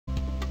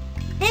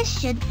This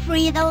should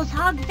free those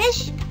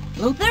hogfish.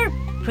 Luther,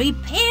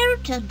 prepare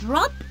to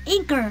drop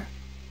anchor.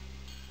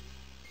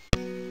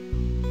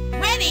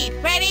 Ready,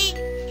 Freddy!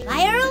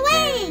 Fire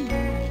away!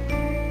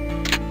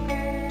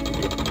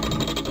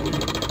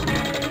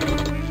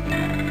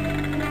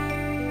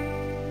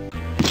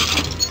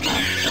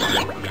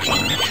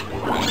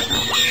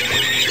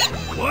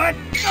 What?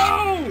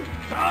 No!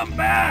 Come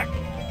back!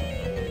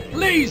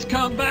 Please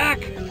come back!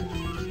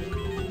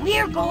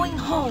 We're going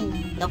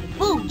home. The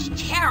food's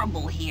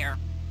terrible here.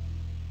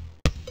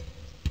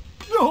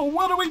 Oh,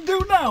 what do we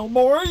do now,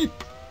 Maury?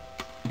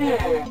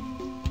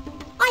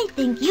 I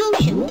think you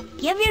should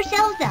give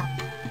yourselves up.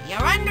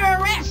 You're under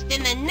arrest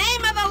in the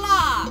name of the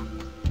law.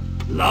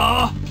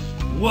 Law?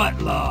 What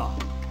law?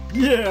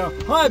 Yeah,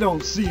 I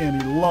don't see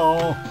any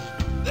law.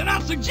 Then I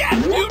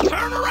suggest you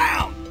turn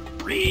around.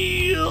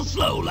 Real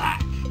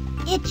slow-like.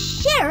 It's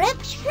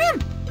Sheriff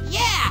Shrimp.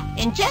 Yeah,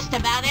 and just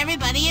about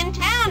everybody in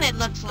town, it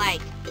looks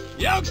like.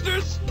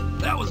 Youngsters,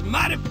 that was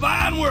mighty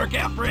fine work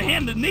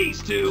apprehending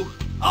these two.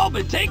 I'll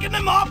be taking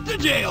them off to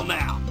jail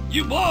now.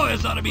 You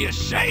boys ought to be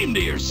ashamed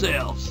of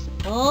yourselves.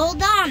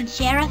 Hold on,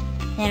 Sheriff.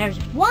 There's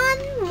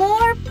one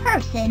more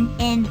person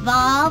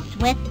involved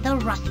with the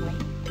rustling.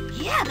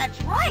 Yeah, that's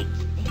right.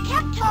 They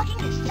kept talking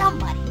to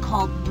somebody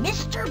called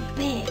Mr.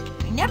 Big.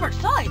 I never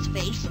saw his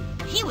face,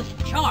 but he was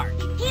in charge.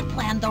 He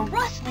planned the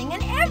rustling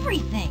and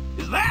everything.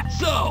 Is that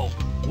so?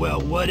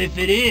 Well, what if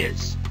it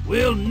is?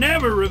 We'll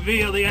never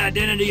reveal the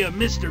identity of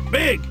Mr.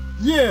 Big.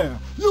 Yeah,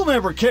 you'll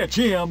never catch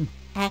him.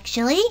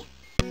 Actually,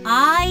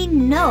 I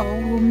know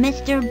who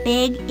Mr.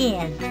 Big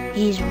is.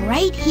 He's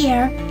right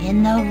here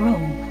in the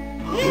room.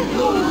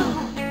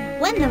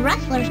 When the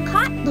Rustlers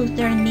caught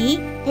Luther and me,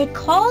 they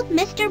called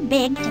Mr.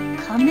 Big to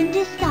come and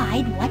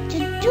decide what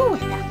to do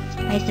with us.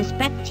 I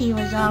suspect he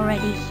was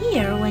already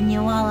here when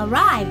you all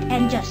arrived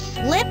and just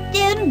slipped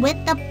in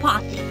with the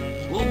posse.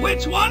 Well,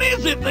 which one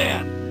is it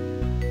then?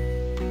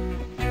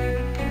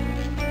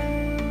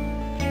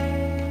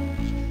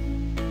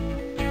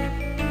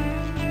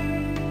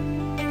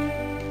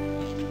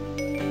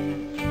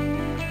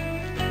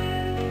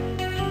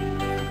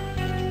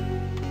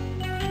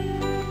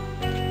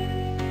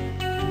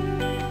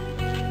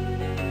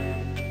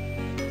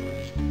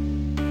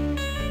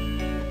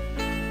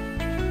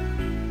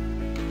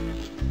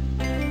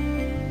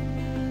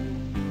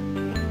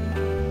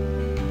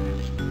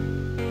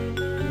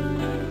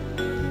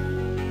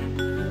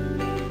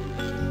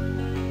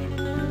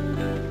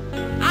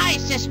 I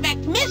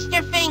suspect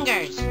Mr.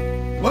 Fingers.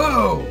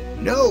 Whoa,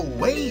 no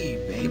way,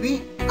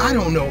 baby. I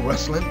don't know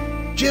rustling,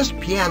 just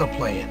piano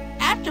playing.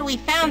 After we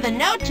found the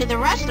note to the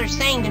Rustlers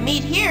saying to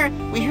meet here,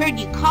 we heard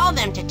you call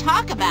them to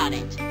talk about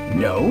it.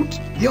 Note?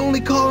 The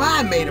only call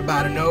I made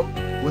about a note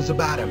was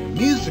about a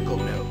musical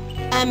note.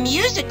 A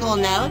musical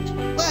note?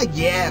 Well,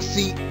 yeah,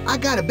 see, I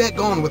got a bet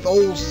going with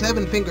old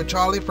Seven-Finger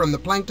Charlie from the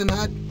Plankton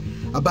Hut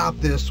about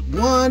this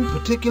one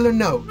particular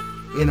note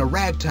in a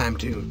ragtime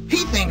tune.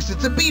 He thinks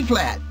it's a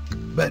B-flat,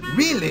 but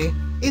really,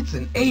 it's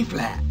an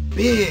A-flat.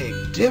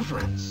 Big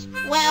difference.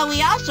 Well,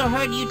 we also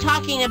heard you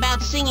talking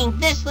about singing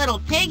This Little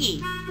Piggy.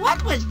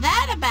 What was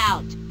that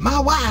about? My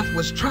wife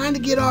was trying to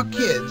get our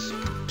kids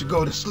to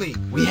go to sleep.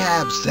 We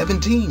have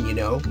 17, you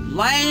know.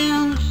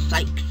 Land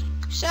sakes.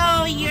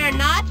 So you're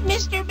not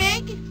Mr.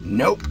 Big?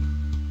 Nope.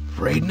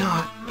 Afraid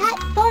not. That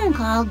phone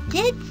call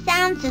did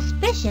sound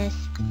suspicious,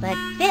 but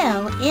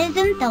Phil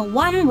isn't the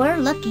one we're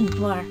looking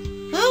for.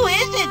 Who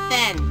is it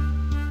then?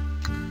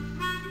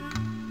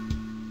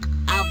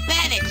 I'll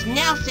bet it's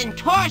Nelson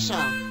Torso.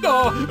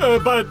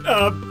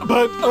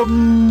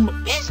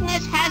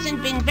 Business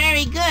hasn't been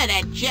very good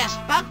at Just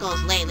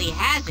Buckles lately,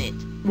 has it?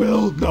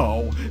 Well,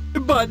 no,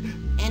 but...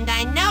 And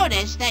I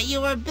noticed that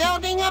you were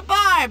building a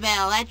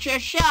barbell at your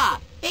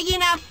shop. Big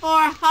enough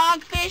for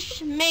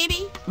Hogfish,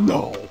 maybe?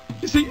 No.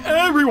 You see,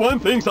 everyone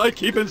thinks I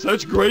keep in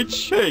such great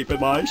shape in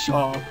my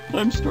shop.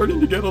 I'm starting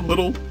to get a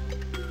little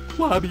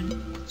flabby.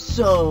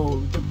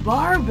 So, the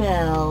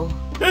barbell...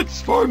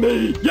 It's for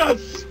me,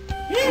 yes!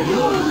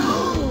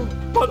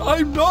 But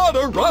I'm not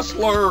a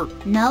rustler!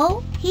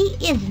 No, he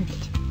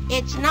isn't.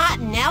 It's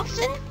not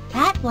Nelson?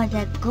 That was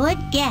a good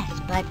guess,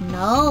 but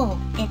no,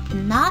 it's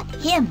not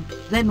him.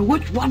 Then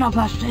which one of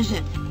us is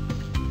it?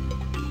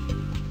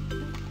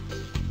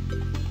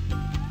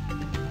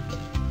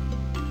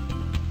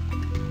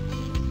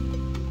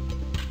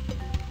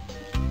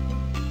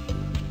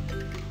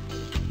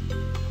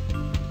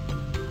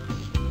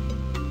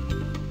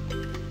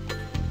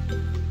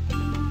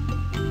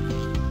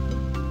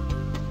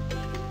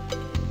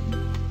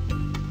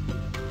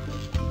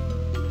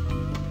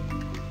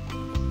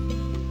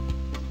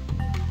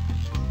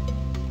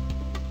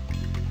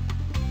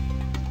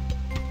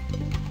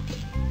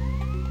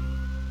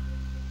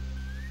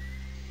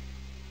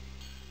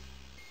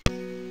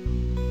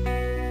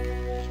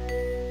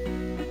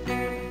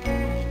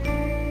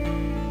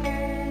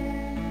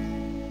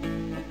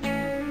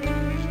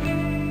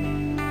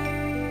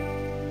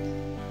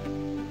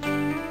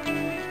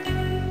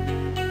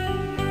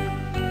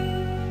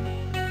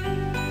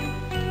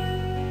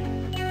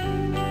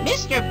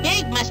 Mr.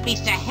 Big must be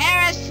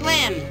Sahara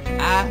Slim.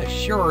 I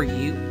assure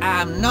you,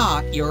 I'm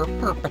not your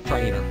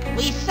perpetrator.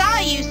 We saw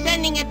you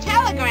sending a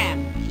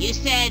telegram. You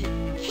said,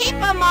 keep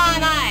 'em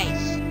on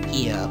ice.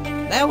 Yeah,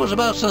 that was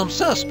about some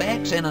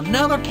suspects in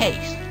another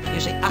case. You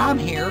see, I'm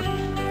here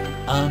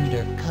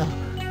undercover.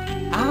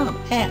 I'm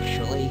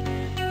actually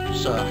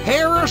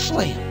Sahara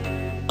Slim,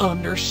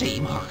 Undersea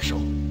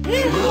Marshal.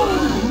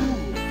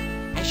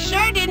 I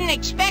sure didn't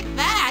expect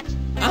that.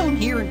 I'm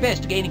here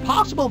investigating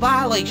possible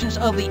violations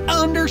of the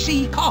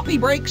Undersea Coffee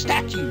Break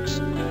statutes.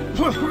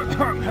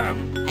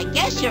 I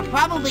guess you're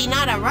probably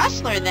not a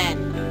rustler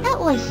then. That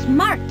was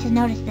smart to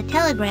notice the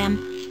telegram,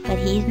 but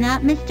he's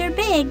not Mr.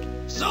 Big.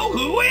 So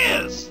who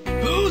is?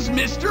 Who's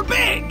Mr.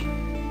 Big?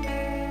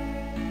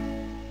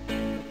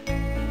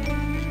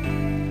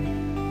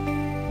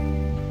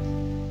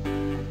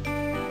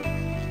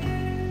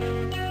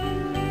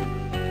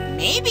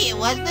 Maybe it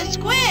was the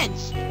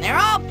squids. They're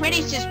all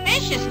pretty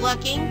suspicious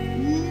looking.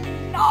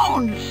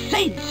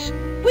 Nonsense!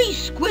 We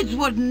squids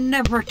would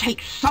never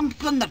take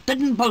something that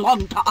didn't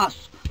belong to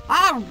us.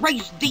 I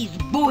raised these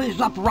boys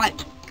up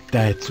right.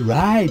 That's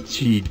right,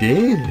 she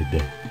did.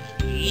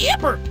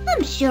 Yipper!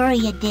 I'm sure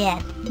you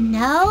did.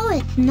 No,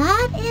 it's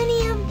not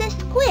any of the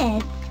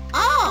squids.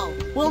 Oh!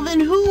 Well, then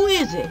who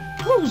is it?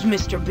 Who's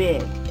Mr.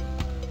 Big?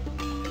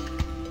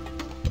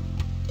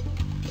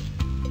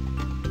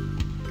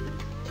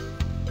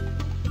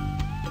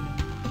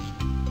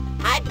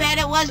 I bet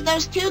it was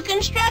those two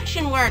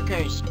construction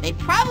workers. They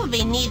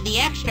probably need the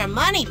extra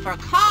money for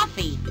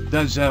coffee.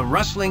 Does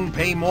rustling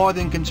pay more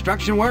than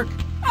construction work?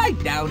 I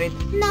doubt it.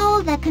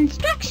 No, the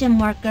construction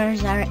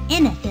workers are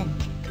innocent.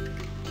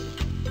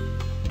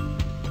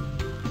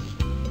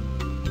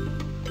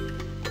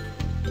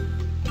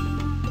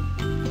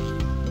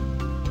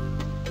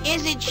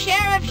 Is it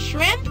Sheriff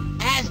Shrimp?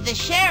 As the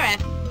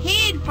sheriff,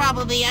 he'd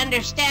probably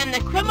understand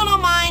the criminal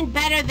mind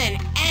better than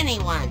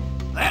anyone.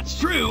 That's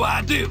true,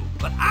 I do.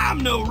 But I'm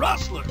no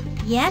rustler.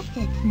 Yes,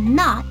 it's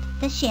not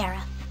the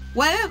sheriff.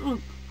 Well,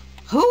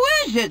 who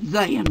is it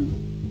then?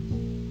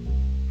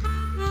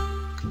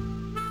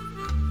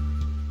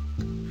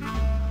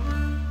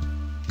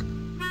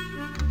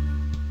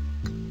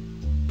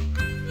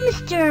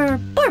 Mr.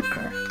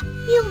 Barker,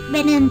 you've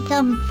been in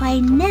some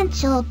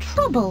financial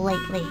trouble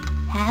lately,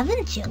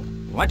 haven't you?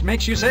 What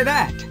makes you say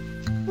that?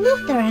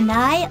 Luther and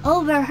I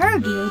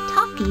overheard you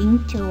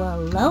talking to a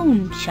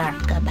loan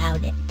shark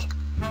about it.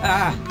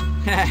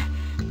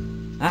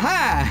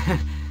 Aha!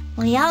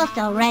 We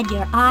also read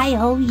your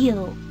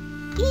IOU,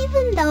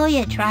 even though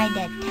you tried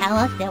to tell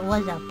us it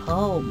was a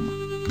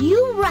poem.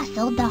 You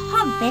rustled the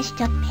hogfish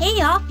to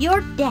pay off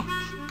your debts,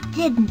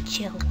 didn't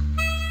you?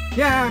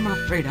 Yeah, I'm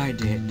afraid I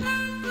did.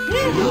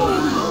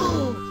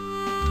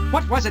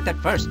 What was it that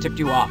first tipped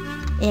you off?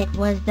 It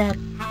was the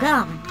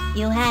gum.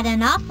 You had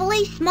an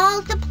awfully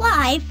small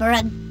supply for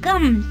a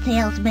gum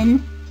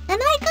salesman,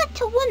 and I got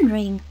to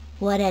wondering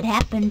what had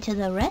happened to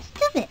the rest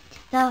of it.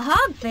 The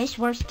hogfish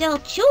were still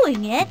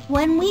chewing it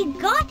when we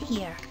got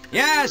here.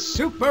 Yeah,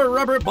 Super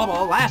Rubber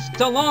Bubble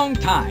lasts a long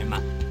time.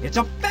 It's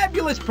a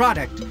fabulous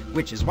product,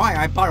 which is why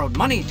I borrowed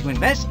money to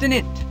invest in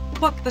it.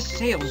 But the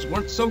sales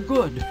weren't so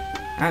good,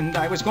 and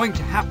I was going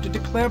to have to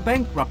declare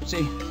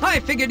bankruptcy. I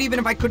figured even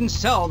if I couldn't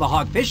sell the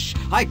hogfish,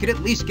 I could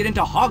at least get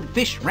into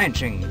hogfish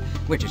ranching,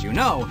 which, as you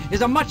know,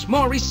 is a much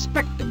more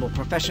respectable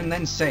profession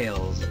than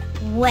sales.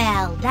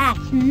 Well,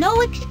 that's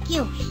no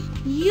excuse.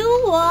 You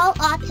all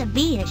ought to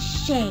be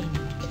ashamed.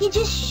 You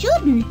just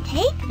shouldn't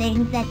take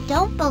things that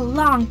don't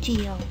belong to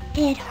you.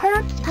 It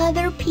hurts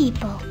other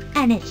people,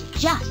 and it's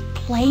just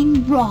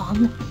plain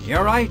wrong.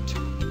 You're right.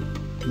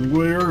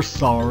 We're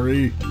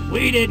sorry.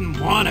 We didn't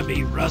want to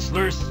be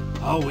rustlers.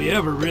 All we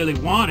ever really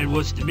wanted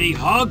was to be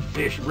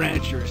hogfish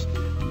ranchers,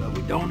 but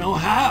we don't know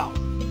how.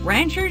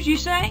 Ranchers, you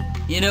say?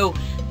 You know,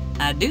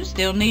 I do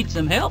still need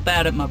some help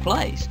out at my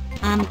place.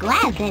 I'm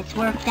glad this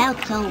worked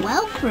out so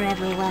well for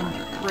everyone.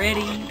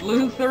 Freddi,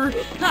 Luther,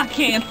 I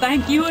can't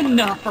thank you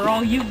enough for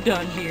all you've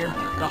done here.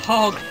 The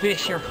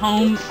hogfish are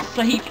home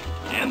safe.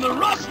 And the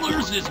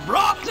rustlers is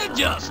brought to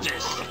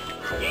justice.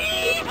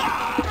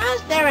 Yeehaw!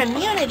 How's their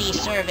immunity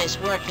service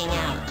working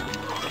out?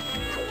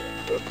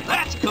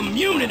 That's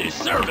community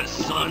service,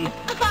 son.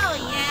 Oh,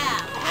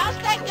 yeah. How's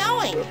that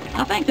going?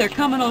 I think they're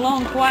coming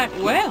along quite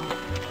well.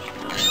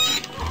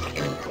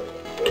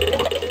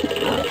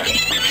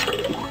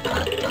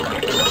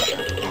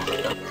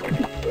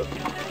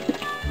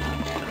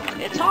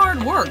 It's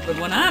hard work, but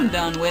when I'm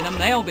done with them,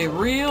 they'll be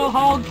real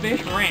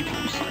hogfish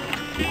ranchers.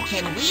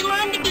 Can we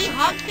learn to be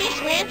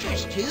hogfish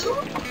ranchers, too?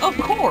 Of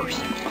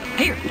course.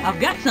 Here, I've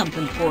got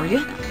something for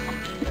you.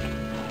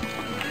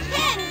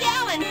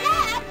 10-gallon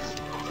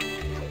hats?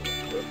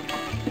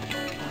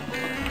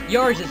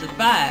 Yours is a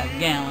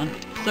 5-gallon,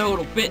 so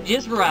it'll fit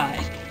just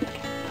right.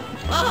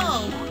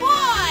 Oh,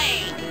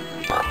 boy!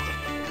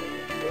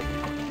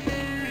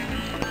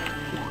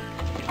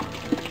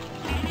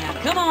 Now,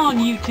 come on,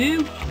 you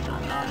two.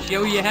 I'll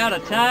show you how to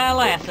tie a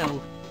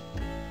lasso.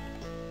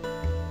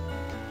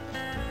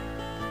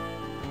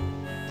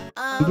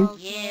 Oh,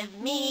 give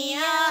me a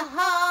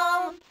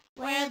home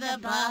where the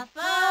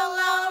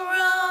buffalo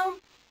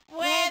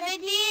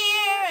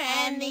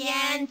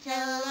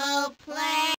antelope play.